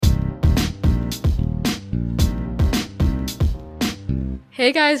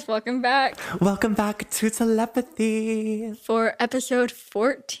Hey guys, welcome back Welcome back to Telepathy. for episode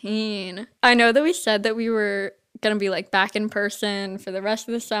 14. I know that we said that we were gonna be like back in person for the rest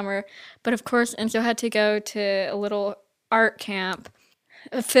of the summer, but of course Enzo had to go to a little art camp,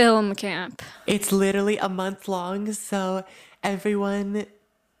 a film camp. It's literally a month long, so everyone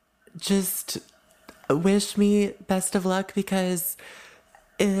just wish me best of luck because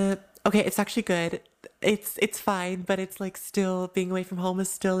okay, it's actually good. It's fine, but it's like still being away from home is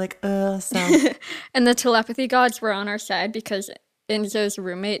still like so And the telepathy gods were on our side because Enzo's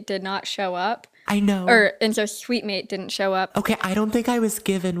roommate did not show up, I know. or Enzo's suite mate didn't show up. Okay, I don't think I was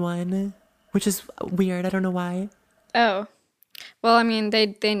given one, which is weird. I don't know why. Oh, well, I mean,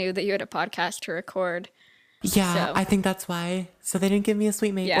 they knew that you had a podcast to record, Yeah, so I think that's why. So they didn't give me a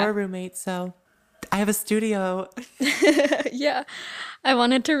suite mate or yeah. a roommate, so I have a studio. Yeah, I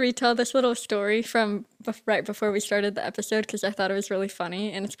wanted to retell this little story from right before we started the episode because I thought it was really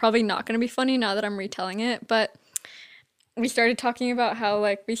funny, and it's probably not going to be funny now that I'm retelling it. But we started talking about how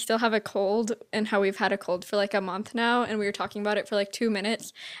like we still have a cold and how we've had a cold for like a month now, and we were talking about it for like 2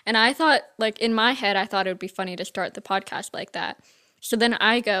 minutes. And I thought, like in my head, I thought it would be funny to start the podcast like that. So then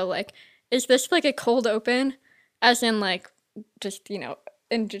I go like, "Is this like a cold open?" As in like just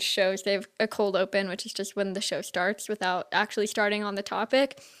and just shows they have a cold open, which is just when the show starts without actually starting on the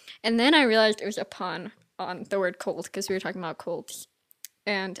topic. And then I realized it was a pun on the word cold because we were talking about colds.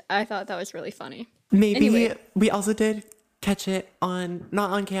 And I thought that was really funny. Maybe Anyway, we also did catch it on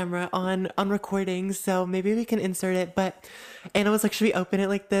not on camera, on recording, so maybe we can insert it. But Anna was like, "Should we open it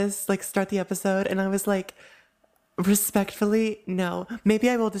like this? Like start the episode?" And I was like, respectfully, no. Maybe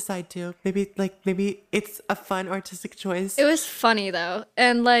I will decide to. Maybe it's a fun artistic choice. it was funny though.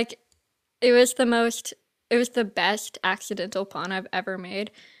 And like it was the best accidental pun I've ever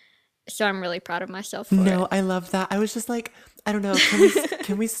made. So I'm really proud of myself for No, it. I love that. I was just like, I don't know,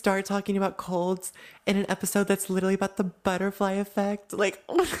 can we start talking about colds in an episode that's literally about the butterfly effect? Like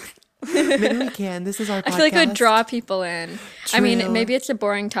maybe we can. This is our I feel like it would podcast. draw people in. I mean, True. maybe it's a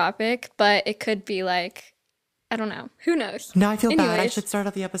boring topic, but it could be like, I don't know. Who knows? Now I feel bad. I Anyways, should start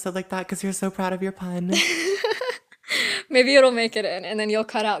out the episode like that because you're so proud of your pun. maybe it'll make it in and then you'll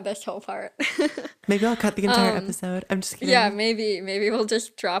cut out this whole part. Maybe I'll cut the entire episode. I'm just Yeah, kidding. maybe we'll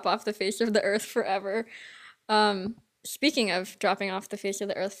just drop off the face of the earth forever. Speaking of dropping off the face of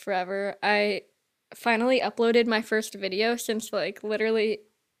the earth forever, I finally uploaded my first video since like literally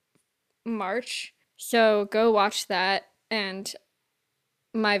March. So go watch that and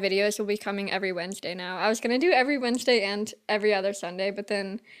my videos will be coming every Wednesday now. I was gonna do every Wednesday and every other Sunday, but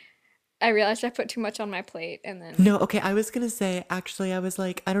then I realized I put too much on my plate and then No, okay, I was gonna say, actually, I was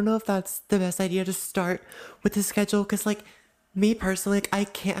like, I don't know if that's the best idea to start with the schedule because, like, me personally, like, I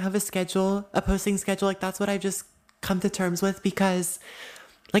can't have a schedule, a posting schedule. Like, that's what I've just come to terms with because,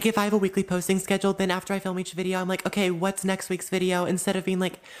 like, if I have a weekly posting schedule, then after I film each video, I'm like, okay, what's next week's video? Instead of being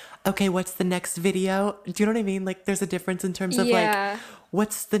like, okay, what's the next video? Do you know what I mean? Like, there's a difference in terms of, like, yeah,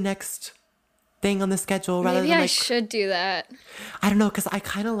 what's the next thing on the schedule rather maybe than, I like, should do that. I don't know, because I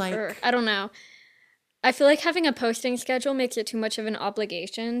kind of Or like, I don't know. I feel like having a posting schedule makes it too much of an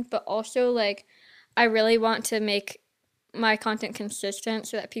obligation, but also like I really want to make my content consistent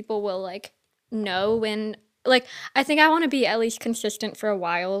so that people will like know when like I think I want to be at least consistent for a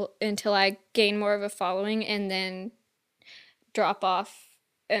while until I gain more of a following and then drop off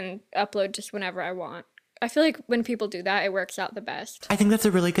and upload just whenever I want. I feel like when people do that, it works out the best. I think that's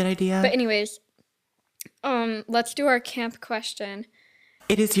a really good But idea. anyways, let's do our camp question.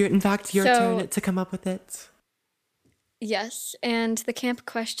 It is in fact, your So turn to come up with it. yes, and the camp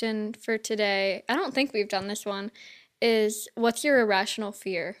question for today, I don't think we've done this one, is what's your irrational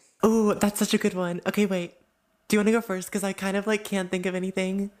fear? Oh, that's such a good one. Okay, wait. Do you want to go first? Because I kind of like can't think of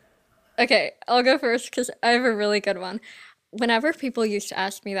anything. Okay, I'll go first because I have a really good one. Whenever people used to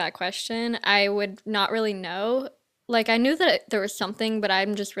ask me that question, I would not really know. Like, I knew that there was something, but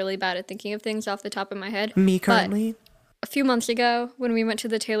I'm just really bad at thinking of things off the top of my head. Me But currently. a few months ago, when we went to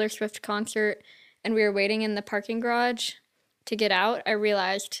the Taylor Swift concert and we were waiting in the parking garage to get out, I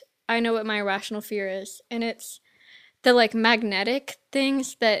realized I know what my irrational fear is. And it's the like magnetic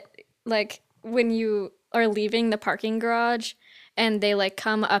things that like when you are leaving the parking garage and they like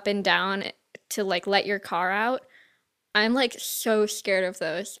come up and down to like let your car out. I'm like so scared of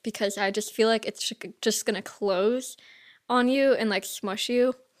those because I just feel like it's just gonna close on you and like smush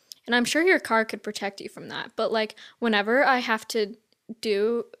you. And I'm sure your car could protect you from that. But like whenever I have to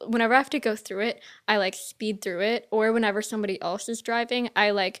go through it, I like speed through it. Or whenever somebody else is driving,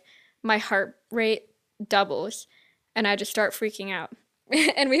 I like my heart rate doubles and I just start freaking out.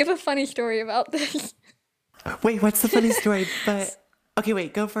 And we have a funny story about this. Wait, what's the funny story? But Okay,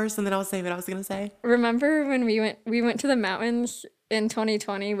 wait, go first and then I'll say what I was gonna say. Remember when we went to the mountains in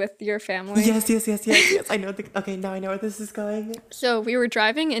 2020 with your family? Yes, yes, yes, yes, yes. I know okay, now I know where this is going. So we were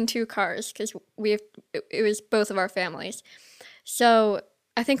driving in two cars because it was both of our families. So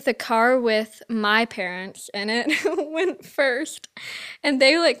I think the car with my parents in it went first, and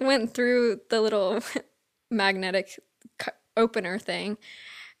they like went through the little magnetic opener thing.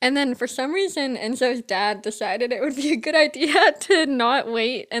 And then for some reason, Enzo's dad decided it would be a good idea to not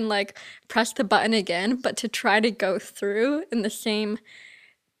wait and like press the button again, but to try to go through in the same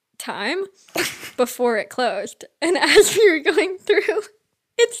time before it closed. And as we were going through,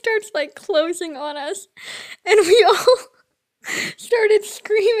 it starts like closing on us, and we all started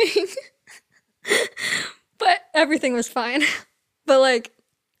screaming. But everything was fine. But like,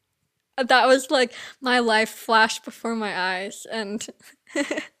 that was like my life flashed before my eyes, and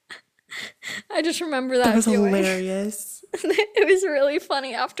I just remember That that was feeling. hilarious. It was really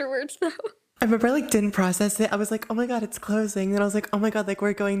funny afterwards, though. I remember I like didn't process it. I was like, oh my god, it's closing. And I was like, oh my god, like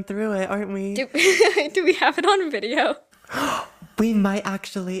we're going through it, aren't we? Do we have it on video? We might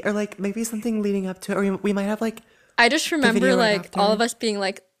actually, or like maybe something leading up to it, or we might have like I just remember video right like all of after. us being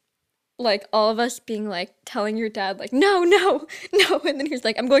like all of us being like telling your dad like no, no, no, and then he was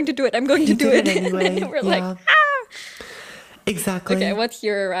like, I'm going to do it, I'm going to He do did it. it And then anyway. we're like, Yeah, ah. exactly. Okay, what's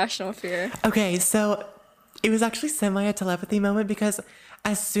your irrational fear? Okay, so it was actually semi a telepathy moment because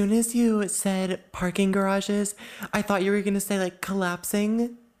as soon as you said parking garages, I thought you were gonna say like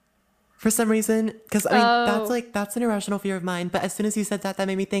collapsing for some reason. Because I mean, Oh. that's an irrational fear of mine. But as soon as you said that, that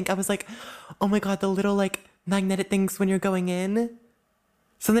made me think. I was like, oh my god, the little like magnetic things when you're going in.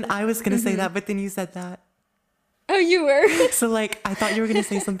 So then I was gonna say that, but then you said that. Oh, you were. So like I thought you were gonna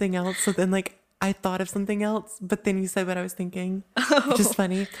say something else. So then like I thought of something else, but then you said what I was thinking, which is Oh,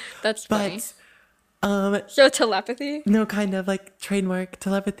 funny. that's funny. But um, So telepathy? no, kind of like trademark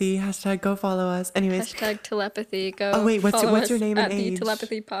telepathy. Hashtag go follow us. Anyways, Hashtag telepathy. oh Go wait, follow what's your us name and at the age?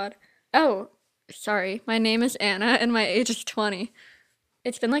 telepathy pod. Oh, sorry. My name is Anna and my age is 20.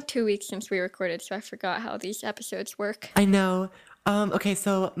 It's been like 2 weeks since we recorded, so I forgot how these episodes work. I know. Okay,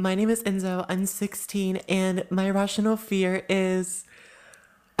 so my name is Enzo. I'm 16, and my irrational fear is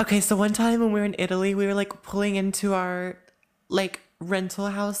okay. So one time when we were in Italy, we were like pulling into our like rental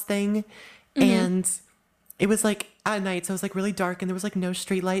house thing, and it was like at night, so it was like really dark, and there was like no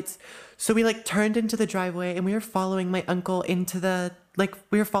street lights. So we like turned into the driveway, and we were following my uncle into the like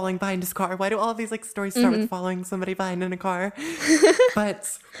we were following behind his car. Why do all these like stories start with following somebody behind in a car?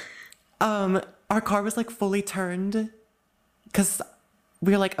 But our car was like fully turned because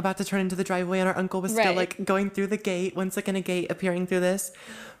we were like about to turn into the driveway and our uncle was still Right. like going through the gate, one second a gate appearing through this.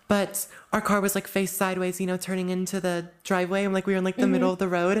 But our car was like face sideways, you know, turning into the driveway, and like we were in like the middle of the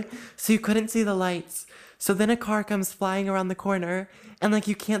road. So you couldn't see the lights. So then a car comes flying around the corner and like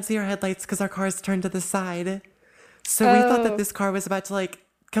you can't see our headlights because our car is turned to the side. So we thought that Oh, this car was about to like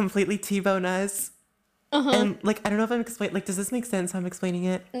completely T-bone us. And like I don't know if I'm explaining like does this make sense how I'm explaining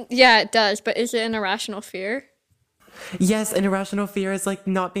it? yeah, it does, but is it an irrational fear? Yes, an irrational fear is like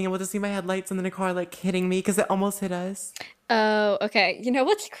not being able to see my headlights and then a car like hitting me because it almost hit us. Oh, okay. You know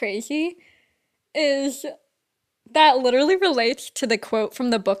what's crazy is that literally relates to the quote from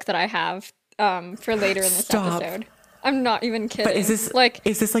the book that I have for later in this Stop. episode. I'm not even But kidding. Like,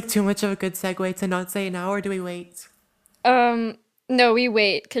 is this like too much of a good segue to not say it now or do we wait? no, we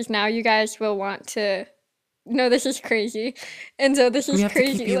wait because now you guys will want to. No, this is crazy. And so this We is have to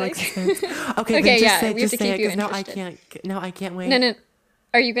keep crazy. you like Like, suspense. Okay, then okay, yeah, we have just to say keep it you because interested. now I can't No, wait. no.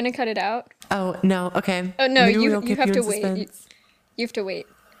 Are you gonna cut it out? Oh no, okay. Oh no, Maybe you we'll you keep have you to in wait. suspense. You have to wait.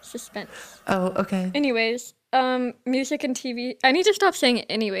 Suspense. Oh, okay. Anyways, music and TV. I need to stop saying it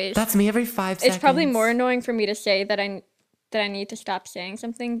anyways. That's me every 5 seconds. It's probably more annoying for me to say that I need to stop saying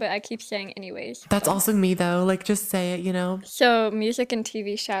something, but I keep saying anyways. That's also me though. Like just say it, you know. So, music and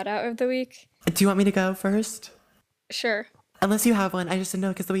TV shout out of the week. Do you want me to go first? Sure. Unless you have one. I just didn't know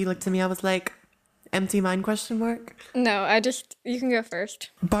because the way you looked at me, I was like, empty mind question mark. No, you can go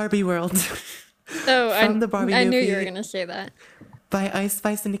first. Barbie World. Oh, From the Barbie I knew you were movie. gonna say that. By Ice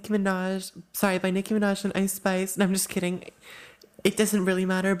Spice and Nicki Minaj. Sorry, by Nicki Minaj and Ice Spice. No, I'm just kidding. It doesn't really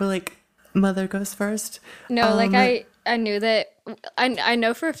matter, but like, Mother goes first. No, like Um, I knew that I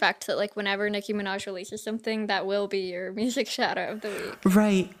know for a fact that like whenever Nicki Minaj releases something, that will be your music shout out of the week.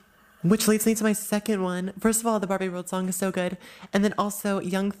 right. Which leads me to my second one. First of all, the Barbie World song is so good. And then also,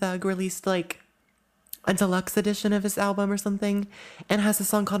 Young Thug released like a deluxe edition of his album or something and has a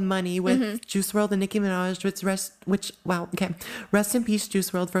song called Money with Juice World and Nicki Minaj, wow, okay. Rest in peace,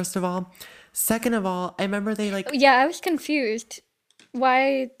 Juice World, first of all. Second of all, I remember they like Yeah, I was confused.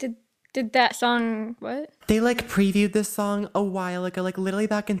 Why did Did that song what? They like previewed this song a while ago, like literally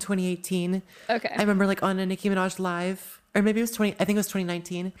back in 2018. Okay. I remember like on a Nicki Minaj live, or maybe it was 20, I think it was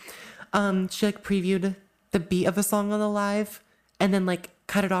 2019. She like previewed the beat of a song on the live and then like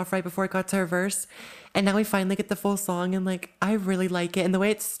cut it off right before it got to her verse. And now we finally get the full song and like I really like it. And the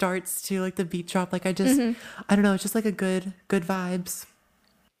way it starts to like the beat drop, like I don't know, it's just like a good vibes.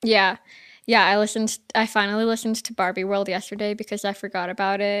 Yeah. Yeah, I finally listened to Barbie World yesterday because I forgot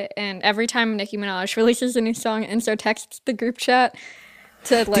about it. And every time Nicki Minaj releases a new song, Enzo texts the group chat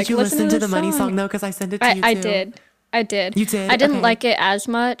to like Did you listen to the this Money song though? Because I sent it to you I too. did. I did. You did? I didn't Okay. like it as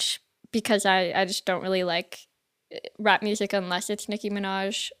much because I just don't really like rap music unless it's Nicki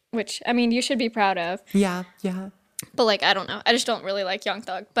Minaj, which I mean you should be proud of. Yeah, yeah. But like I don't know. I just don't really like Young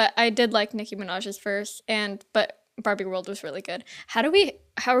Thug. But I did like Nicki Minaj's verse but Barbie World was really good. How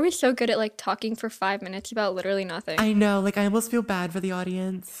are we so good at like talking for 5 minutes about literally nothing? I know, like I almost feel bad for the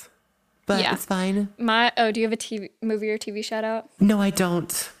audience, but Yeah. it's fine. Do you have a movie or TV shout out? No, I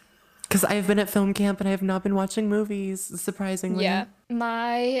don't. Because I've been at film camp and I have not been watching movies, surprisingly. Yeah.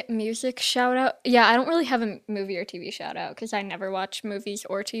 My music shout out. Yeah, I don't really have a movie or TV shout out because I never watch movies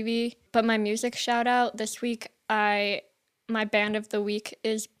or TV. But my music shout out this week, my band of the week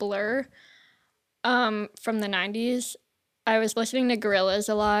is Blur. From the 90s. I was listening to Gorillaz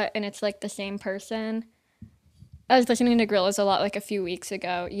a lot and it's like the same person. I was listening to Gorillaz a lot like a few weeks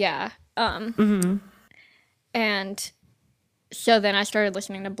ago. Yeah. And so then I started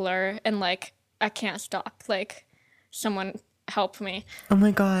listening to Blur and like I can't stop. Like someone help me. Oh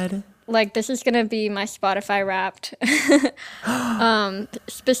my God. Like this is gonna be my Spotify Wrapped.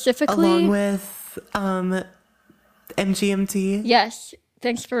 Specifically, Along with MGMT. yes.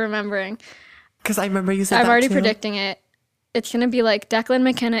 Thanks for remembering. Because I remember you said I'm that already too. predicting it. It's gonna be like Declan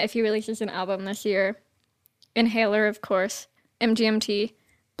McKenna if he releases an album this year. Inhaler, of course. MGMT,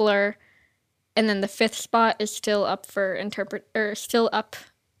 Blur, and then the fifth spot is still up still up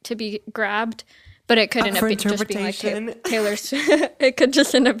to be grabbed. But it could Up end for up just being like interpretation. Taylor. It could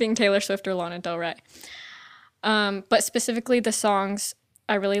just end up being Taylor Swift or Lana Del Rey. But specifically the songs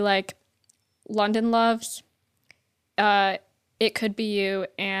I really like: London Loves, It Could Be You,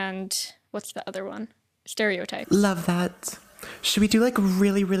 and what's the other one? Stereotypes. Love that. Should we do like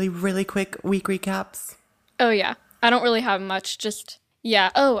really, really, really quick week recaps? Oh yeah, I don't really have much. Just yeah.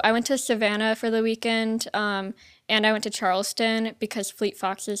 Oh, I went to Savannah for the weekend. And I went to Charleston because Fleet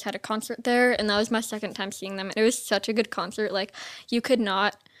Foxes had a concert there, and that was my second time seeing them. And it was such a good concert. Like you could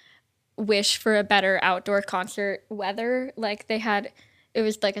not wish for a better outdoor concert weather. Like it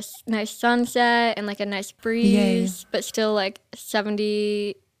was like a nice sunset and like a nice breeze, but still like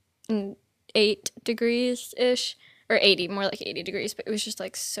 78 degrees ish, or 80, more like 80 degrees. But it was just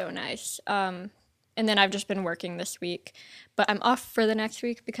like so nice. And then I've just been working this week, but I'm off for the next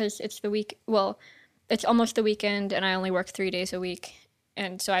week because it's the week. Well, it's almost the weekend, and I only work 3 days a week,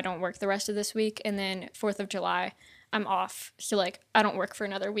 and so I don't work the rest of this week. And then 4th of July, I'm off, so like I don't work for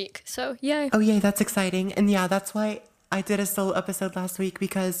another week. So yay! Oh, yay, that's exciting. And yeah, that's why I did a solo episode last week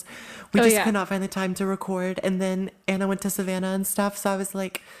because we just could not find the time to record. And then Anna went to Savannah and stuff, so I was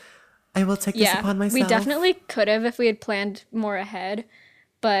like, I will take this upon myself. We definitely could have if we had planned more ahead,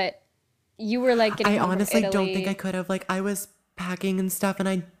 but you were like getting I home from honestly don't Italy. think I could have. Like, I was packing and stuff,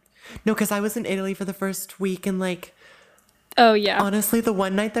 and no, because I was in Italy for the first week, and like, Oh yeah. honestly, the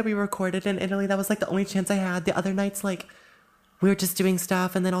one night that we recorded in Italy, that was like the only chance I had. The other nights, like, we were just doing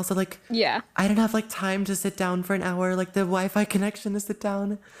stuff, and then also like, Yeah. I didn't have like time to sit down for an hour, like the Wi-Fi connection to sit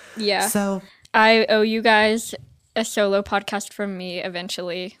down. Yeah. So I owe you guys a solo podcast from me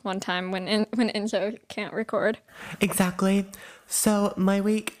eventually one time when Enzo can't record. exactly. So my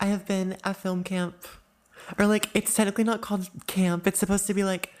week, I have been at film camp, or like it's technically not called camp. It's supposed to be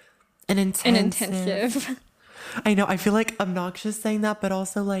like an An intensive. intensive. I know. I feel like obnoxious saying that, but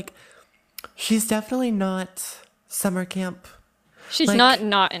also like she's definitely not summer camp. She's Like-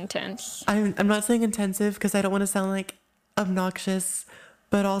 not intense. I'm not saying intensive because I don't want to sound like obnoxious,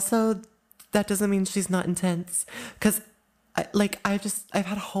 but also that doesn't mean she's not intense. Because I've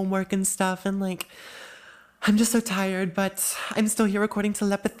had homework and stuff, and like I'm just so tired. But I'm still here recording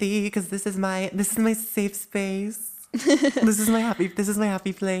telepathy because this is my safe space. This is my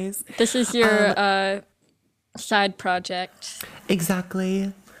happy place. This is your side project.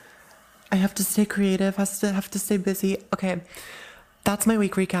 Exactly. I have to stay creative. Have to stay busy. Okay, that's my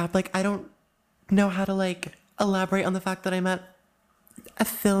week recap. Like I don't know how to like elaborate on the fact that I'm at a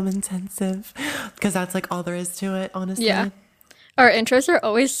film intensive because that's like all there is to it. Honestly. Yeah. Our intros are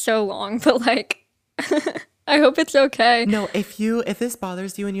always so long, but like I hope it's okay. No, if this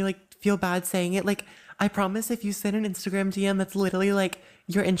bothers you and you like feel bad saying it, like I promise if you send an Instagram DM that's literally like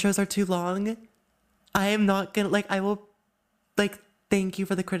your intros are too long, I am not gonna like, I will like thank you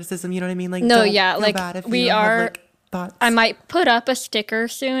for the criticism, you know what I mean? Like, No, don't yeah, feel like bad if we you have are. like thoughts. I might put up a sticker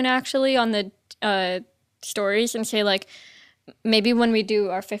soon, actually, on the stories and say like maybe when we do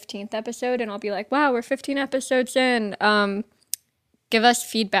our 15th episode, and I'll be like, wow, we're 15 episodes in. Give us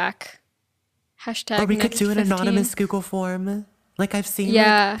feedback. Or Hashtag we could next do an 15. anonymous Google form. Like I've seen like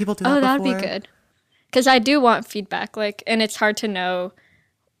Yeah. people do Oh, that that'd be before. good. Because I do want feedback, like, and it's hard to know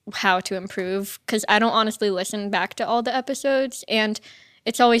how to improve because I don't honestly listen back to all the episodes, and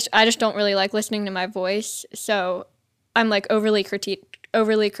it's always I just don't really like listening to my voice, so I'm like overly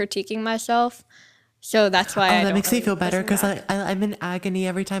critiquing myself, so that's why Oh, I that don't makes me really feel better listen because back. I'm in agony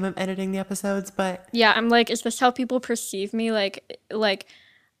every time I'm editing the episodes, but Yeah, I'm like, is this how people perceive me? Like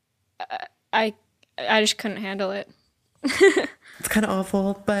I I just couldn't handle it. it's kind of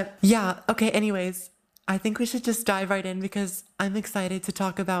awful. But yeah, okay, anyways, I think we should just dive right in because I'm excited to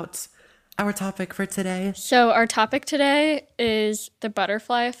talk about our topic for today. So our topic today is the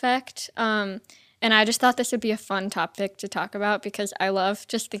butterfly effect. And I just thought this would be a fun topic to talk about because I love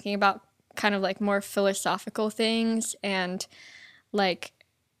just thinking about kind of like more philosophical things and like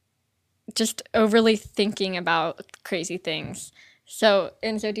just overly thinking about crazy things. So,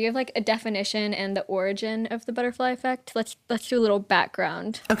 Enzo, do you have like a definition and the origin of the butterfly effect? Let's do a little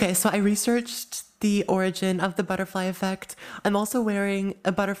background. Okay, so I researched the origin of the butterfly effect. I'm also wearing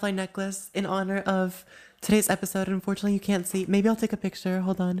a butterfly necklace in honor of today's episode. Unfortunately, you can't see. Maybe I'll take a picture.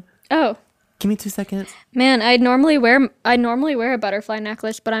 Hold on. Oh, Give me 2 seconds. man, I normally wear a butterfly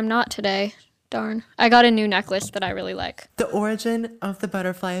necklace, but I'm not today. Darn. I got a new necklace that I really like. The origin of the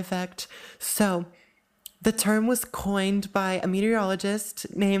butterfly effect. So, the term was coined by a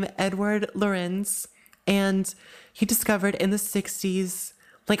meteorologist named Edward Lorenz, and he discovered in the 60s,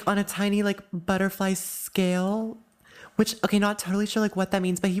 like on a tiny like butterfly scale, which okay, not totally sure like what that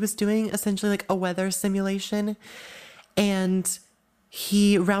means, but he was doing essentially like a weather simulation, and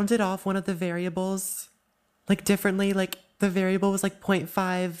he rounded off one of the variables like differently. Like the variable was like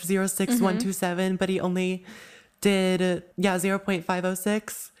 0.506127, but he only did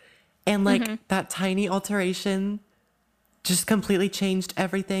 0.506, and like that tiny alteration just completely changed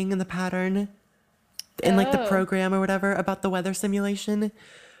everything in the pattern in like the Oh. program or whatever about the weather simulation.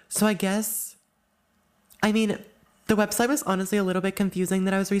 So I guess, I mean, the website was honestly a little bit confusing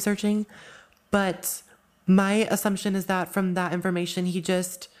that I was researching, but my assumption is that from that information, he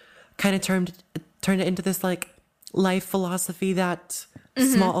just kind of turned it into this like life philosophy that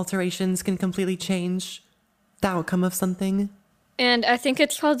small alterations can completely change the outcome of something. And I think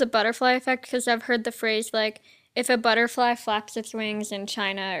it's called the butterfly effect because I've heard the phrase like, if a butterfly flaps its wings in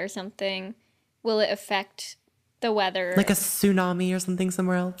China or something, will it affect the Like a weather? tsunami or something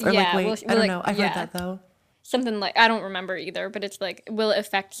somewhere else. Or like, Yeah, wait, I will don't it, know. I've heard yeah, that though. something like I don't remember either, but it's like, will it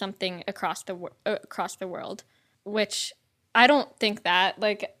affect something across the world? Which I don't think that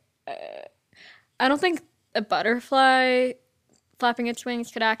like I don't think a butterfly flapping its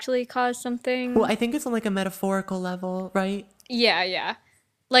wings could actually cause Well, something. I think it's on like a metaphorical level, right? Yeah, yeah.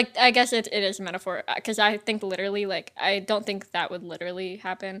 Like I guess it is a metaphor because I think literally like I don't think that would literally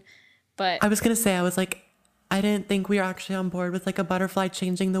happen, but I was gonna say, I was like, I didn't think we were actually on board with like a butterfly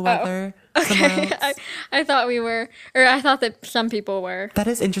changing the oh, weather somewhere okay. I else. I thought we were, or I thought that some people were. That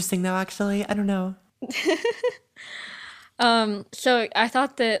is interesting though, actually. I don't know. So I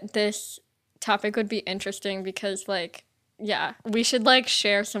thought that this topic would be interesting because like yeah, we should like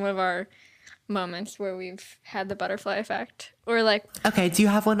share some of our moments where we've had the butterfly effect or like Okay, do you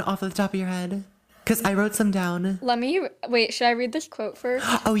have one off the top of your head? Because I wrote some down. let me wait. Should I read this quote first?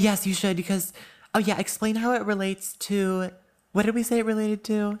 Oh, yes, you should. Because, oh, yeah, explain how it relates to. What did we say it related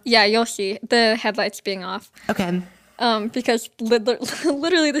to? Yeah, you'll see the headlights being off. Okay. Because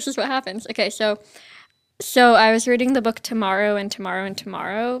literally this is what happens. Okay, so I was reading the book Tomorrow and Tomorrow and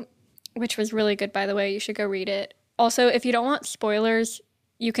Tomorrow, which was really good by the way. You should go read it. Also, if you don't want spoilers,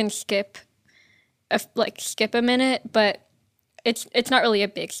 you can skip a minute, but it's not really a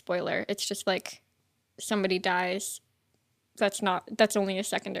big spoiler. It's just like somebody dies. That's only a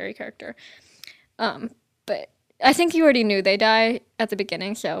secondary character. But I think you already knew they die at the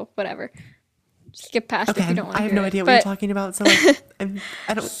beginning, so whatever. Skip past if you Okay. don't want I to have hear no it. idea what you're But talking about. So, like,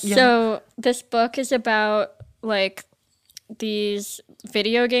 I don't. Yeah. so this book is about like these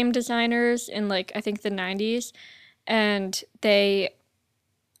video game designers in like I think the 90s, and they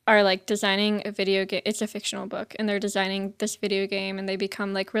are like designing a video game. It's a fictional book, and they're designing this video game, and they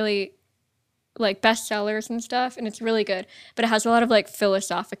become like really like bestsellers and stuff, and it's really good. But it has a lot of like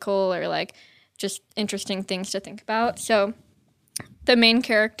philosophical or like just interesting things to think about. So the main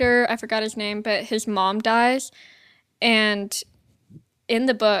character, I forgot his name, but his mom dies, and in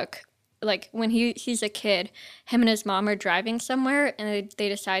the book, like when he's a kid, him and his mom are driving somewhere and they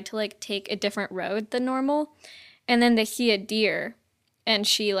decide to like take a different road than normal. And then they see a deer and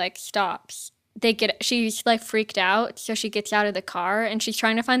she like stops. She's like freaked out, so she gets out of the car and she's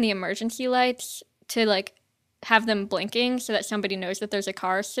trying to find the emergency lights to like have them blinking so that somebody knows that there's a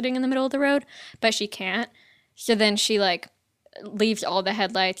car sitting in the middle of the road, but she can't. So then she like leaves all the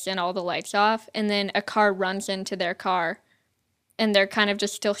headlights and all the lights off, and then a car runs into their car and they're kind of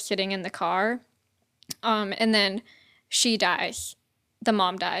just still sitting in the car. And then she dies. The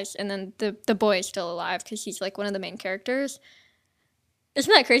mom dies, and then the boy is still alive because he's like one of the main characters.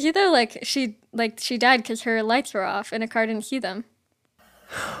 Isn't that crazy though? She died because her lights were off and a car didn't see them.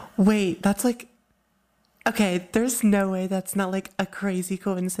 Wait, that's like, okay, there's no way that's not like a crazy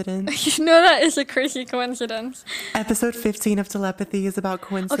coincidence. You know that is a crazy coincidence. Episode 15 of Telepathy is about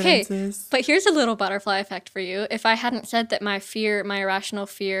coincidences. Okay, but here's a little butterfly effect for you. If I hadn't said that my irrational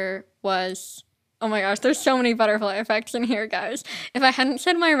fear was, oh my gosh, there's so many butterfly effects in here, guys. If I hadn't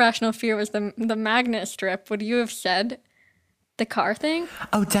said my irrational fear was the magnet strip, would you have said the car thing?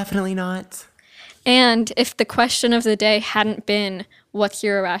 Oh, definitely not. And if the question of the day hadn't been, what's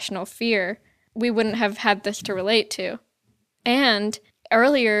your irrational fear, we wouldn't have had this to relate to. And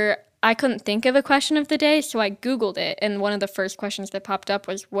earlier, I couldn't think of a question of the day, so I Googled it, and one of the first questions that popped up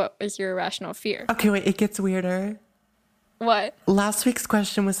was, what is your irrational fear? Okay, wait, it gets weirder. What? Last week's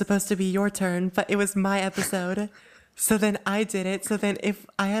question was supposed to be your turn, but it was my episode. So then I did it. So then if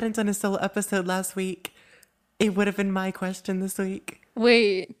I hadn't done a solo episode last week, it would have been my question this week.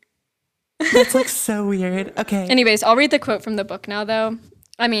 Wait. That's like so weird. Okay. Anyways, I'll read the quote from the book now, though.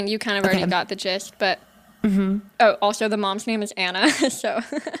 I mean, you kind of already got the gist, but... Oh, also, the mom's name is Anna, so...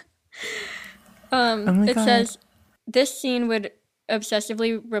 Oh my It God. says, this scene would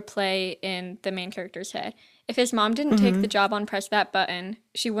obsessively replay in the main character's head. If his mom didn't take the job on Press That Button,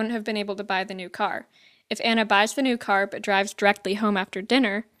 she wouldn't have been able to buy the new car. If Anna buys the new car but drives directly home after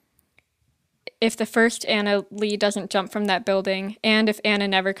dinner, if the first Anna Lee doesn't jump from that building, and if Anna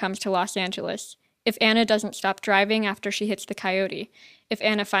never comes to Los Angeles, if Anna doesn't stop driving after she hits the coyote, if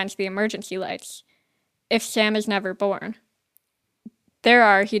Anna finds the emergency lights, if Sam is never born. There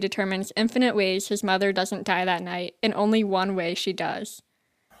are, he determines, infinite ways his mother doesn't die that night, and only one way she does.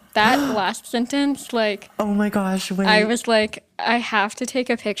 That last sentence, like, Oh my gosh, wait. I was like, I have to take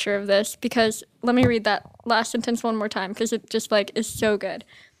a picture of this because, let me read that last sentence one more time because it just, like, is so good.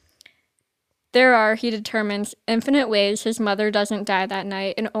 There are, he determines, infinite ways his mother doesn't die that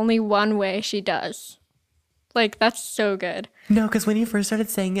night, and only one way she does. Like, that's so good. No, because when you first started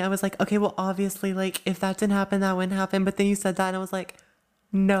saying it, I was like, okay, well, obviously, like, if that didn't happen, that wouldn't happen. But then you said that, and I was like,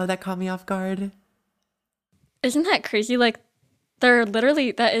 no, that caught me off guard. Isn't that crazy? Like, there are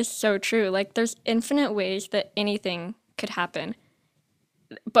literally, that is so true. Like, there's infinite ways that anything could happen,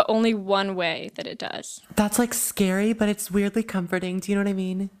 but only one way that it does. That's like scary, but it's weirdly comforting. Do you know what I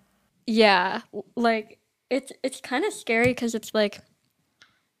mean? Yeah, like, it's kind of scary because it's like,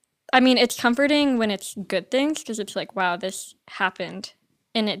 I mean, it's comforting when it's good things because it's like, wow, this happened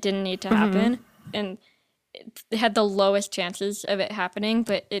and it didn't need to happen. And it had the lowest chances of it happening,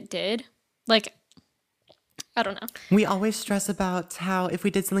 but it did. Like, I don't know. We always stress about how if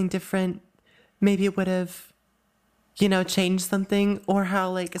we did something different, maybe it would have, changed something, or how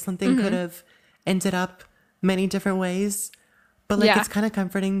like something could have ended up many different ways. But like, Yeah. it's kind of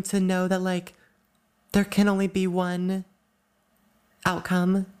comforting to know that like there can only be one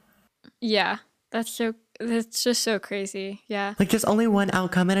outcome. Yeah, that's just so crazy. Yeah. Like there's only one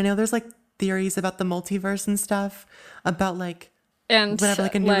outcome. And I know there's like theories about the multiverse and stuff about like And whatever,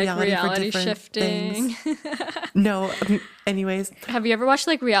 like a new like reality for different shifting. things. No, anyways. Have you ever watched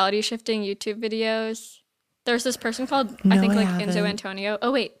like reality shifting YouTube videos? There's this person called, I No, think I like Enzo haven't. Antonio.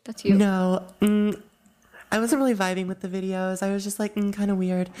 Oh wait, that's you. No, I wasn't really vibing with the videos. I was just like, kind of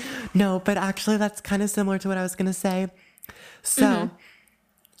weird. No, but actually that's kind of similar to what I was going to say. So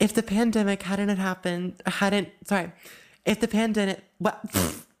if the pandemic if the pandemic, what?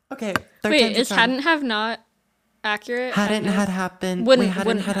 Okay. third Wait, time's a is charm. hadn't have not accurate? Hadn't Kind of. had happened. Wouldn't- hadn't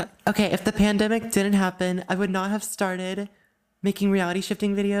wouldn't had. have. Okay, if the pandemic didn't happen, I would not have started making reality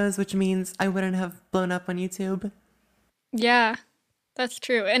shifting videos, which means I wouldn't have blown up on YouTube. Yeah, that's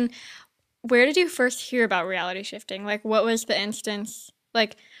true. And where did you first hear about reality shifting? Like, what was the instance?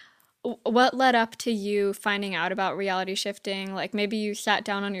 Like, what led up to you finding out about reality shifting? Like, maybe you sat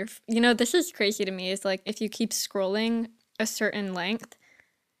down on your, this is crazy to me, is like, if you keep scrolling a certain length,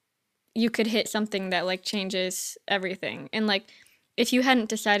 you could hit something that like changes everything. And like, if you hadn't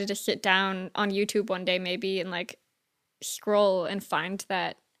decided to sit down on YouTube one day, maybe, and like scroll and find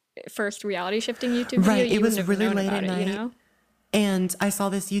that first reality shifting YouTube video, Right, it you was wouldn't have really known late about at it, night. and I saw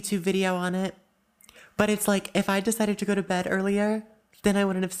this YouTube video on it. But it's like if I decided to go to bed earlier, then I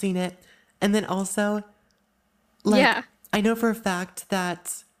wouldn't have seen it. And then also, like, Yeah. I know for a fact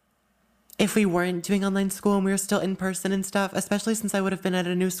that if we weren't doing online school and we were still in person and stuff, especially since I would have been at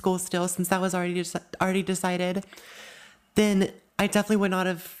a new school still, since that was already decided, then I definitely would not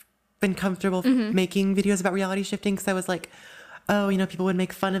have been comfortable making videos about reality shifting because I was like, oh, you know, people would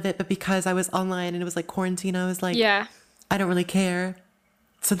make fun of it. But because I was online and it was like quarantine, I was like, Yeah. I don't really care.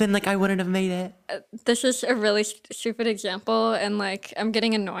 So then, like, I wouldn't have made it. This is a really stupid example, and like I'm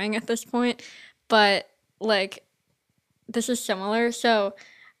getting annoying at this point, but like this is similar. So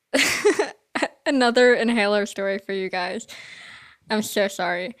another inhaler story for you guys. I'm so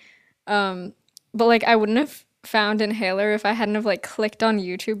sorry. But like I wouldn't have found inhaler if I hadn't have like clicked on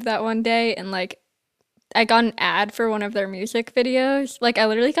YouTube that one day and like I got an ad for one of their music videos. Like I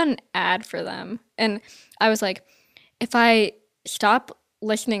literally got an ad for them. And I was like, if I stop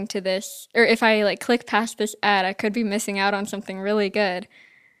listening to this or if I like click past this ad, I could be missing out on something really good.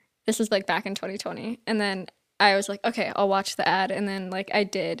 This was like back in 2020. And then I was like, okay, I'll watch the ad. And then like I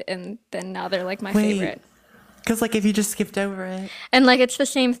did. And then now they're like my Wait, favorite. because, like, if you just skipped over it. And like it's the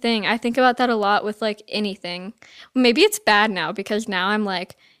same thing. I think about that a lot with like anything. Maybe it's bad now because now I'm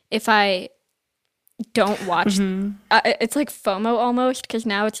like, if I don't watch, it's like FOMO almost because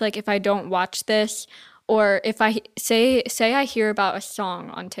now it's like if I don't watch this or if I say I hear about a song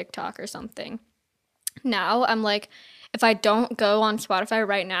on TikTok or something. Now I'm like, if I don't go on Spotify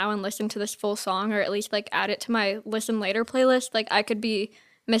right now and listen to this full song or at least like add it to my listen later playlist, like I could be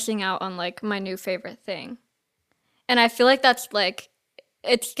missing out on like my new favorite thing. And I feel like that's like,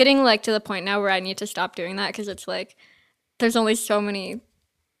 it's getting like to the point now where I need to stop doing that because it's like, there's only so many,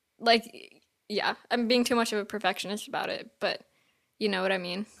 like, yeah, I'm being too much of a perfectionist about it, but you know what I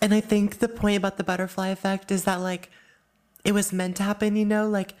mean? And I think the point about the butterfly effect is that, like, it was meant to happen, you know?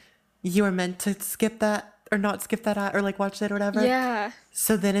 Like, you were meant to skip that or not skip that ad or, like, watch it or whatever. Yeah.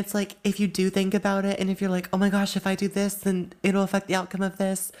 So then it's like, if you do think about it and if you're like, oh my gosh, if I do this, then it'll affect the outcome of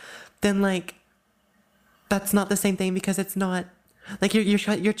this, then, like, that's not the same thing because it's not, like,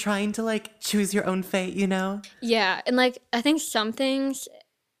 you're trying to, like, choose your own fate, you know? Yeah. And like, I think some things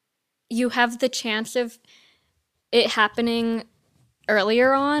you have the chance of it happening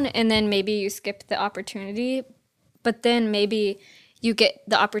earlier on and then maybe you skip the opportunity, but then maybe you get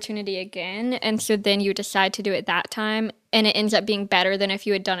the opportunity again and so then you decide to do it that time and it ends up being better than if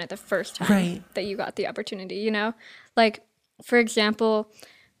you had done it the first time Right. that you got the opportunity, you know? Like for example,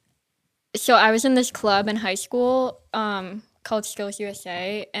 so I was in this club in high school called Skills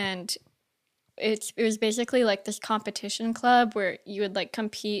USA and it was basically like this competition club where you would like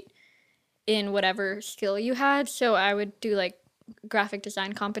compete in whatever skill you had. So I would do like graphic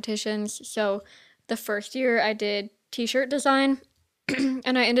design competitions. So the first year I did t-shirt design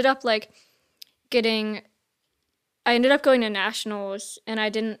and I ended up like getting I ended up going to nationals and I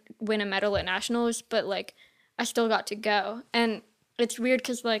didn't win a medal at nationals, but like I still got to go. And it's weird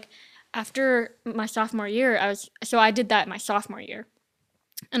cuz like after my sophomore year, I did that my sophomore year.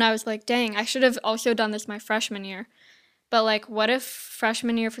 And I was like, "Dang, I should have also done this my freshman year." But like what if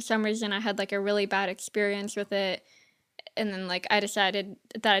freshman year for some reason I had like a really bad experience with it and then like I decided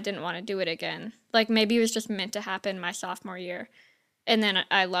that I didn't want to do it again. Like maybe it was just meant to happen my sophomore year. And then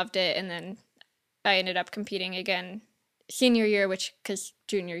I loved it and then I ended up competing again senior year which cuz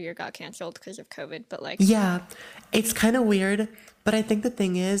junior year got canceled because of COVID, but like Yeah, it's kind of weird, but I think the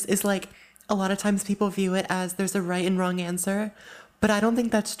thing is like a lot of times people view it as there's a right and wrong answer, but I don't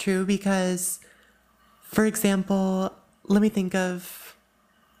think that's true because, for example, let me think of,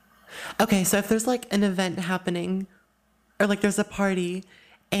 okay, so if there's like an event happening or like there's a party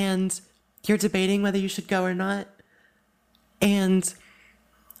and you're debating whether you should go or not, and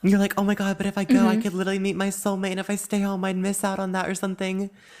you're like, oh my God, but if I go, I could literally meet my soulmate, and if I stay home, I'd miss out on that or something.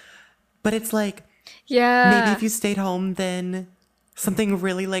 But it's like, maybe yeah. if you stayed home, then something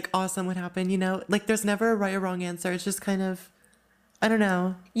really like awesome would happen, you know? Like there's never a right or wrong answer. It's just kind of, I don't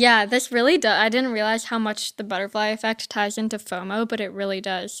know. Yeah, this really does. I didn't realize how much the butterfly effect ties into FOMO, but it really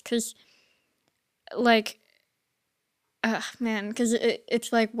does. Because, like, man, because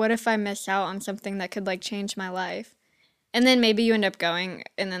it's like, what if I miss out on something that could, like, change my life? And then maybe you end up going,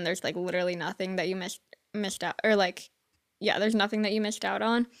 and then there's, like, literally nothing that you missed out. Or, like, yeah, there's nothing that you missed out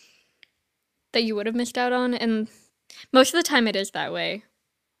on that you would have missed out on. And most of the time it is that way.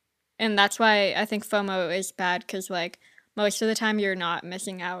 And that's why I think FOMO is bad, because, like, most of the time you're not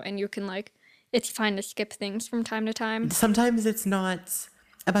missing out and you can like it's fine to skip things from time to time. Sometimes it's not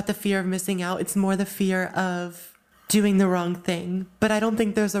about the fear of missing out, it's more the fear of doing the wrong thing. But I don't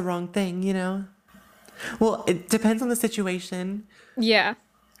think there's a wrong thing, you know? Well, it depends on the situation, Yeah.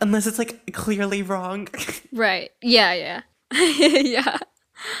 unless it's like clearly wrong. Right. Yeah, yeah. Yeah.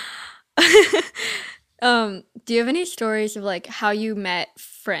 Do you have any stories of like how you met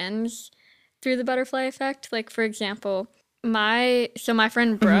friends through the butterfly effect? Like for example, my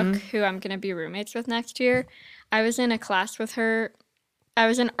friend Brooke, Hmm. who I'm gonna be roommates with next year, I was in a class with her. I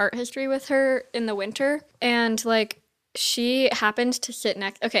was in art history with her in the winter, and like she happened to sit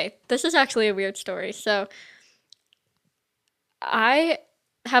next. Okay, this is actually a weird story. So I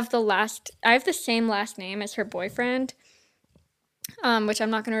I have the same last name as her boyfriend, which I'm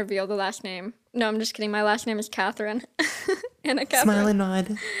not going to reveal the last name. No, I'm just kidding. My last name is Catherine. Anna Smile Catherine. and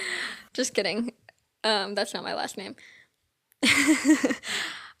nod. Just kidding. That's not my last name.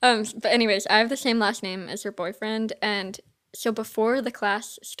 But anyways, I have the same last name as her boyfriend, and so before the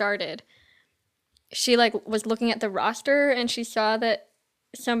class started, she like was looking at the roster and she saw that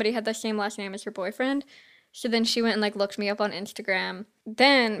somebody had the same last name as her boyfriend. So then she went and like looked me up on Instagram.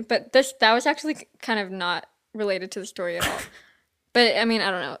 Then, but this that was actually kind of not related to the story at all. But I mean, I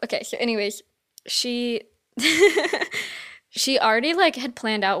don't know. Okay, so anyways, she she already like had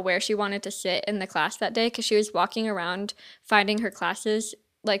planned out where she wanted to sit in the class that day because she was walking around finding her classes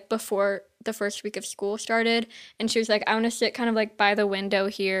like before the first week of school started, and she was like, I want to sit kind of like by the window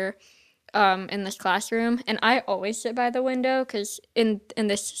here in this classroom. And I always sit by the window because in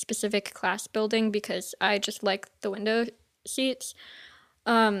this specific class building because I just like the window seats.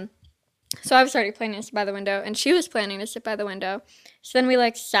 Um, so I was already planning to sit by the window, and she was planning to sit by the window. So then we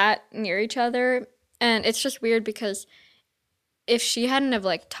like sat near each other, and it's just weird because if she hadn't have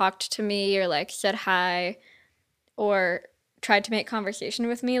like talked to me or like said hi or tried to make conversation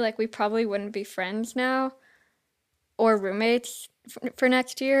with me, like we probably wouldn't be friends now or roommates for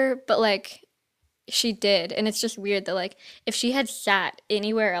next year. But like she did, and it's just weird that like if she had sat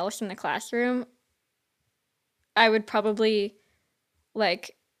anywhere else in the classroom, I would probably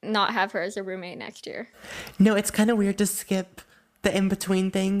like not have her as a roommate next year. No, it's kind of weird to skip the in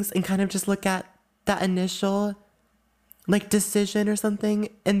between things and kind of just look at that initial like decision or something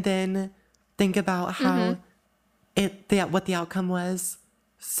and then think about how what the outcome was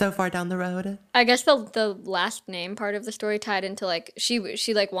so far down the road. I guess the last name part of the story tied into like she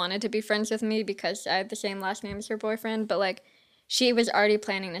like wanted to be friends with me because I had the same last name as her boyfriend, but like she was already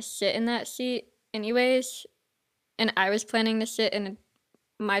planning to sit in that seat anyways, and I was planning to sit in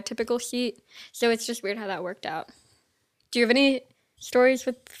my typical seat. So it's just weird how that worked out. Do you have any stories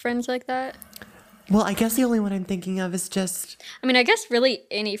with friends like that? Well, I guess the only one I'm thinking of is just I mean, I guess really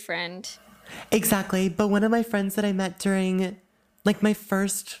any friend. exactly, but one of my friends that I met during like my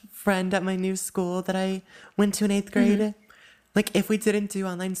first friend at my new school that I went to in eighth grade, like if we didn't do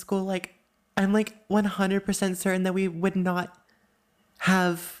online school, like I'm like 100% certain that we would not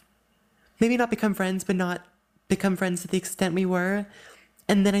have maybe not become friends, but not become friends to the extent we were.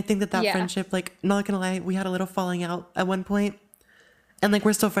 And then I think that that Yeah. friendship, like, not gonna lie, we had a little falling out at one point, and like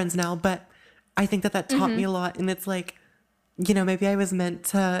we're still friends now. But I think that that taught me a lot, and it's like, you know, maybe I was meant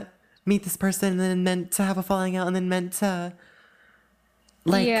to meet this person, and then meant to have a falling out, and then meant to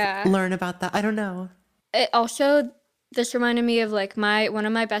like Yeah. learn about that. I don't know. It also this reminded me of like my one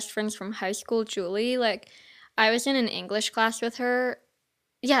of my best friends from high school, Julie. Like I was in an English class with her.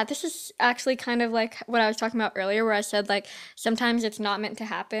 Yeah, this is actually kind of like what I was talking about earlier where I said like sometimes it's not meant to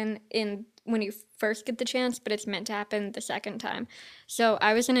happen in when you first get the chance, but it's meant to happen the second time. So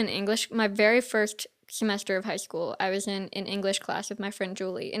I was in an English my very first semester of high school. I was in an English class with my friend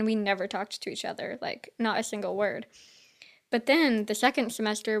Julie, and we never talked to each other, like not a single word. But then the second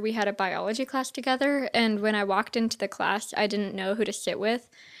semester, we had a biology class together. And when I walked into the class, I didn't know who to sit with.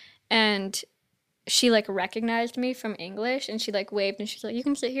 And she like recognized me from English and she like waved and she's like, you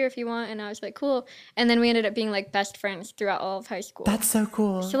can sit here if you want. And I was like, cool. And then we ended up being like best friends throughout all of high school. That's so So,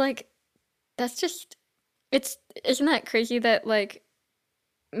 cool. like, that's just, it's, isn't that crazy that like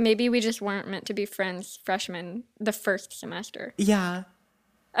maybe we just weren't meant to be friends freshmen the first semester? Yeah.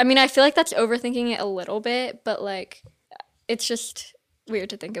 I mean, I feel like that's overthinking it a little bit, but like, it's just weird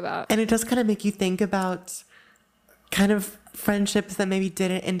to think about. And it does kind of make you think about kind of friendships that maybe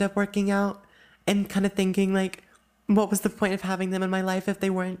didn't end up working out and kind of thinking like, what was the point of having them in my life if they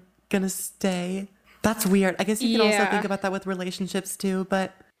weren't gonna stay? That's weird. I guess you can also think Yeah. about that with relationships too,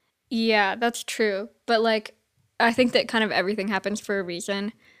 but Yeah, that's true. But like I think that kind of everything happens for a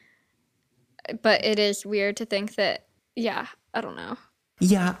reason. But it is weird to think that yeah, I don't know.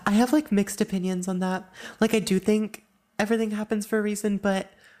 yeah, I have like mixed opinions on that. Like, I do think everything happens for a reason,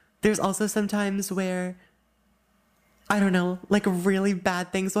 but there's also some times where, I don't know, like really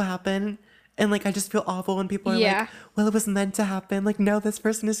bad things will happen And like I just feel awful when people are like, Yeah. well, it was meant to happen. Like, no, this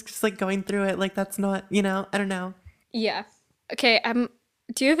person is just like going through it. Like that's not, I don't know. Yeah. Okay,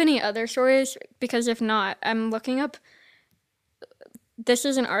 do you have any other stories? Because if not, I'm looking up. This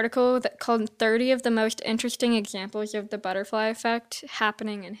is an article that called 30 of the most interesting examples of the butterfly effect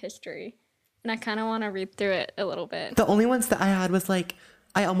happening in history. And I kind of want to read through it a little bit. The only ones that I had was like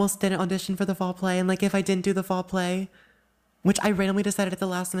I almost didn't audition for the fall play, and like if I didn't do the fall play, which I randomly decided at the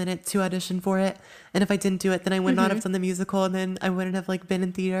last minute to audition for it, and if I didn't do it, then I would not have done the musical, and then I wouldn't have like been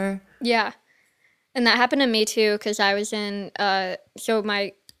in theater. Yeah. And that happened to me too, because I was in, so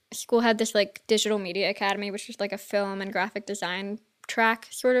my school had this like digital media academy, which was like a film and graphic design track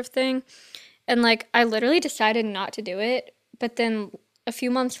sort of thing. And like I literally decided not to do it. But then a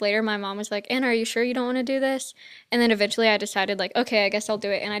few months later, my mom was like, Anna, are you sure you don't want to do this? And then eventually I decided, like, okay, I guess I'll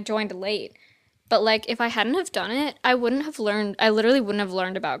do it. And I joined late. But like if I hadn't have done it, I literally wouldn't have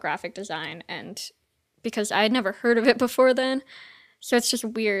learned about graphic design. And because I had never heard of it before then. So it's just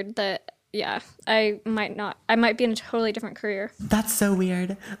weird that, yeah, I might be in a totally different career. That's so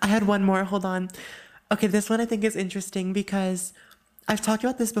weird. I had one more. Hold on. Okay, this one I think is interesting because I've talked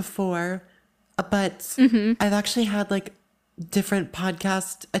about this before, but I've actually had like different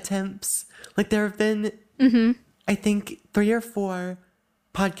podcast attempts. Like there have been, I think, 3 or 4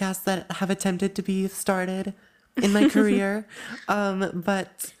 podcasts that have attempted to be started in my career.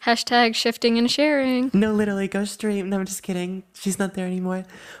 But Hashtag shifting and sharing. no, literally, go stream. No, I'm just kidding. She's not there anymore.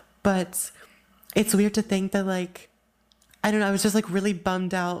 But it's weird to think that like, I don't know, I was just like really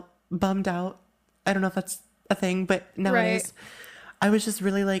bummed out. I don't know if that's a thing, but now it is. I was just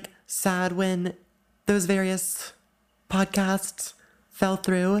really like sad when those various podcasts fell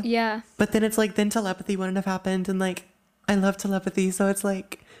through. Yeah. But then it's like, then telepathy wouldn't have happened. And like, I love telepathy. So it's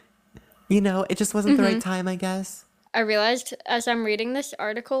like, it just wasn't the right time, I guess. I realized as I'm reading this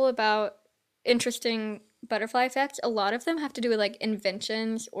article about interesting butterfly effects, a lot of them have to do with like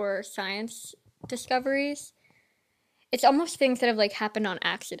inventions or science discoveries. It's almost things that have like happened on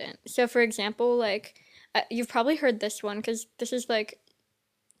accident. So for example, like you've probably heard this one because this is like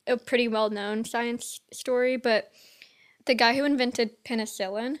a pretty well-known science story, but the guy who invented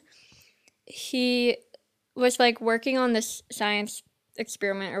penicillin, he was like working on this science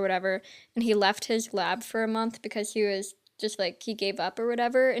experiment or whatever, and he left his lab for a month because he was just like he gave up or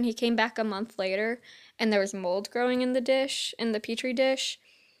whatever, and he came back a month later and there was mold growing in the petri dish,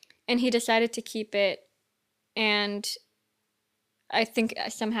 and he decided to keep it. And I think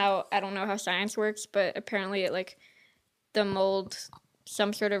somehow, I don't know how science works, but apparently it like the mold,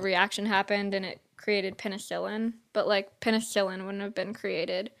 some sort of reaction happened and it created penicillin, but like penicillin wouldn't have been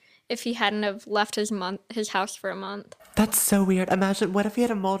created if he hadn't have left his house for a month. That's so weird. Imagine, what if he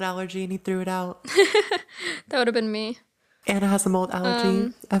had a mold allergy and he threw it out? That would have been me. Anna has a mold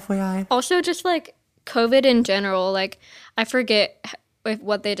allergy, FYI. Also, just like COVID in general, like I forget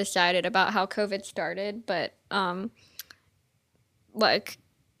what they decided about how COVID started, but like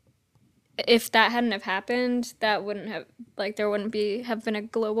if that hadn't have happened, that wouldn't have like there wouldn't have been a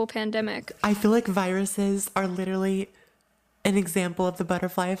global pandemic. I feel like viruses are literally an example of the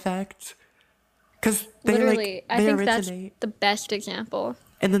butterfly effect. Because they Literally, I they think originate that's the best example.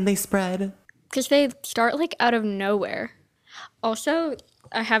 and then they spread. Because they start like out of nowhere. Also,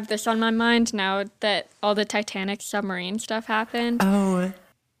 I have this on my mind now that all the Titanic submarine stuff happened. Oh,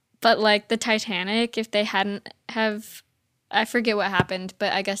 But like the Titanic, if they hadn't have, I forget what happened,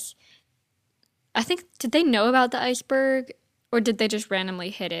 but I think, did they know about the iceberg or did they just randomly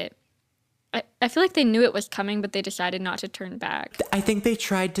hit it? I feel like they knew it was coming, but they decided not to turn back. I think they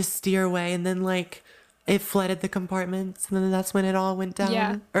tried to steer away and then like it flooded the compartments and then that's when it all went down.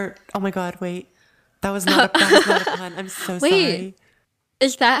 Yeah. Or, oh my God, wait. That was not a pun. I'm so Wait. sorry.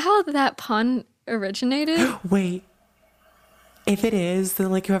 Is that how that pun originated? Wait. If it is,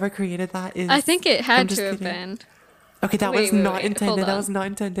 then like whoever created that is. I think it I'm had just to have kidding. been. Okay, that was Wait, not hold intended. That on. was not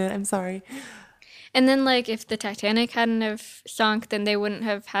intended. I'm sorry. And then like if the Titanic hadn't have sunk, then they wouldn't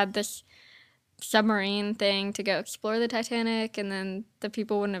have had this submarine thing to go explore the Titanic, and then the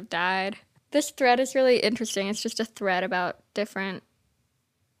people wouldn't have died. This thread is really interesting. It's just a thread about different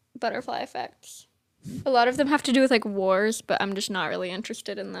butterfly effects. A lot of them have to do with like wars, but I'm just not really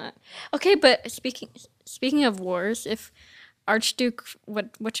interested in that. Okay, but speaking of wars, if Archduke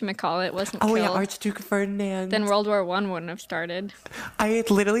whatchamacallit wasn't Oh killed, yeah, Archduke Ferdinand. then World War I wouldn't have started. I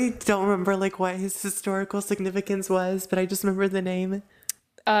literally don't remember like what his historical significance was, but I just remember the name.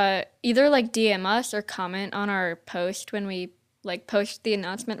 Either like DM us or comment on our post when we like post the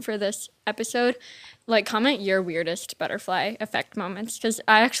announcement for this episode. Like comment your weirdest butterfly effect moments, because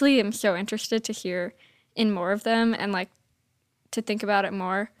I actually am so interested to hear in more of them and like to think about it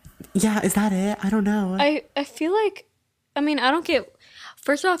more. Yeah, is that it? I don't know. I feel like, I mean, I don't get,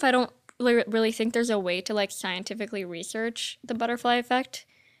 first off, I don't really think there's a way to like scientifically research the butterfly effect.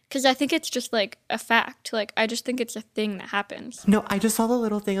 Because I think it's just like a fact. Like, I just think it's a thing that happens. No, I just saw the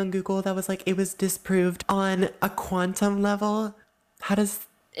little thing on Google that was like it was disproved on a quantum level. How does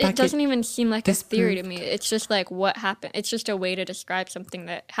It that get doesn't even seem like a theory to disproved? me. It's just like what happened. It's just a way to describe something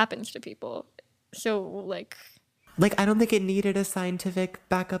that happens to people. So, like, Like, I don't think it needed a scientific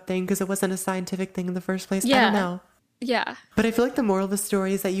backup thing because it wasn't a scientific thing in the first place. I don't yeah, know. yeah, But I feel like the moral of the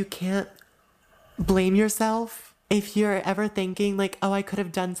story is that you can't blame yourself if you're ever thinking, like, oh, I could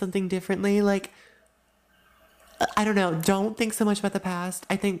have done something differently. Like, I don't know. Don't think so much about the past.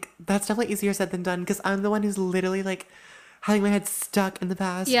 I think that's definitely easier said than done because I'm the one who's literally like having my head stuck in the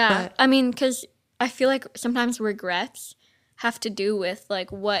past. yeah. But I mean, because I feel like sometimes regrets have to do with like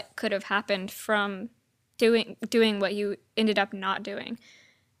what could have happened from doing what you ended up not doing.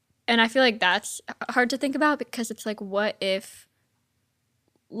 And I feel like that's hard to think about because it's like what if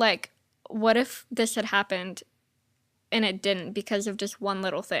this had happened and it didn't because of just one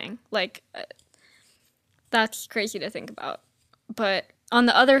little thing? Like that's crazy to think about. But on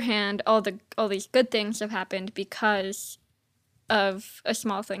the other hand, all these good things have happened because of a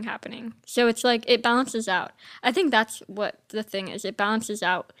small thing happening. So it's like it balances out. I think that's what the thing is. It balances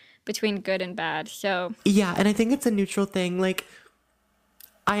out between good and bad. So, yeah, and I think it's a neutral thing. Like,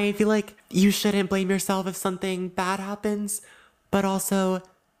 I feel like you shouldn't blame yourself if something bad happens, but also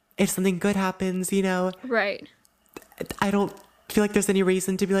if something good happens, right. I don't feel like there's any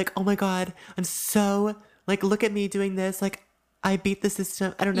reason to be like, oh my God, I'm so, like, look at me doing this. Like, I beat the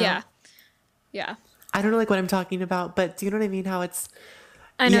system. I don't know. Yeah. Yeah. I don't know, like, what I'm talking about, but do you know what I mean? How it's,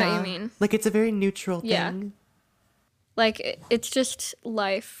 I know what you yeah, mean. like, it's a very neutral Yeah. thing. Like it's just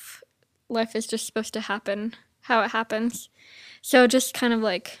life. Life is just supposed to happen how it happens. So just kind of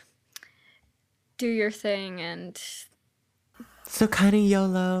like do your thing and So, kind of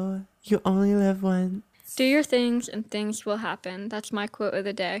YOLO. You only live once. do your things and things will happen. That's my quote of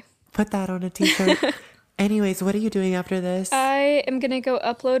the day. Put that on a t shirt. Anyways, what are you doing after this? I am going to go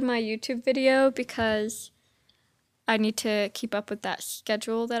upload my YouTube video because I need to keep up with that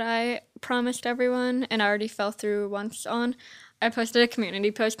schedule that I promised everyone and I already fell through once on. I posted a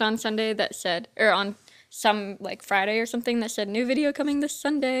community post on Sunday that said, or on some like Friday or something that said, new video coming this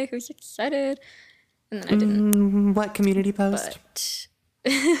Sunday. Who's excited? And then I didn't. What community post? But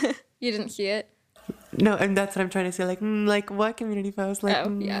you didn't see it. No, and that's what I'm trying to say. Like what community post? Like,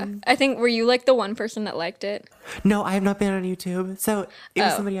 Oh, yeah. I think, were you like the one person that liked it? no, I have not been on YouTube. So it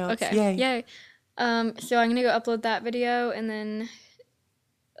was Oh, somebody else. okay. Yay. Yay. So I'm gonna go upload that video and then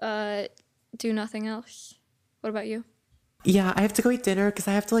do nothing else. What about you? Yeah, I have to go eat dinner because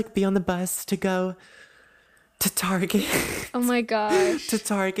I have to like be on the bus to go to Target Oh my gosh. to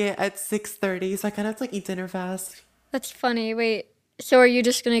Target at 6:30. So I kind of have to like eat dinner fast. That's funny. Wait. So are you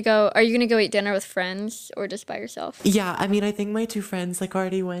gonna go eat dinner with friends or just by yourself? Yeah, I mean, I think my two friends like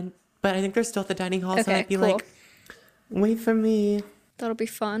already went, but I think they're still at the dining hall. So Okay, I'd be cool. like, wait for me. That'll be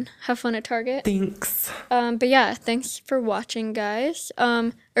fun. Have fun at Target. Thanks. But yeah, thanks for watching, guys.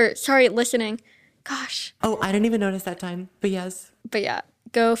 Or sorry, listening. Gosh. Oh, I didn't even notice that time. But yes. But yeah,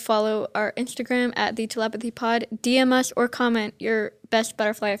 go follow our Instagram at the Telepathy Pod. DM us or comment your best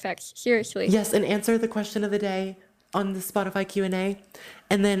butterfly effects. Seriously. Yes, and answer the question of the day on the Spotify Q&A.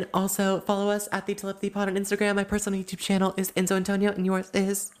 And then also follow us at the Telepathy Pod on Instagram. My personal YouTube channel is Enzo Antonio, and yours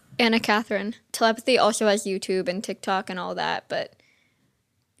is Anna Catherine. Telepathy also has YouTube and TikTok and all that, but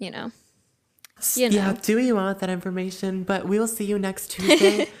you know. Yeah, do what you want with that information. But we will see you next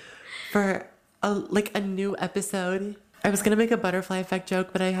Tuesday for a new episode. I was gonna make a butterfly effect joke,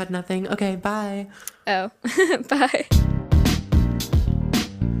 but I had nothing. Okay, bye. Oh, bye.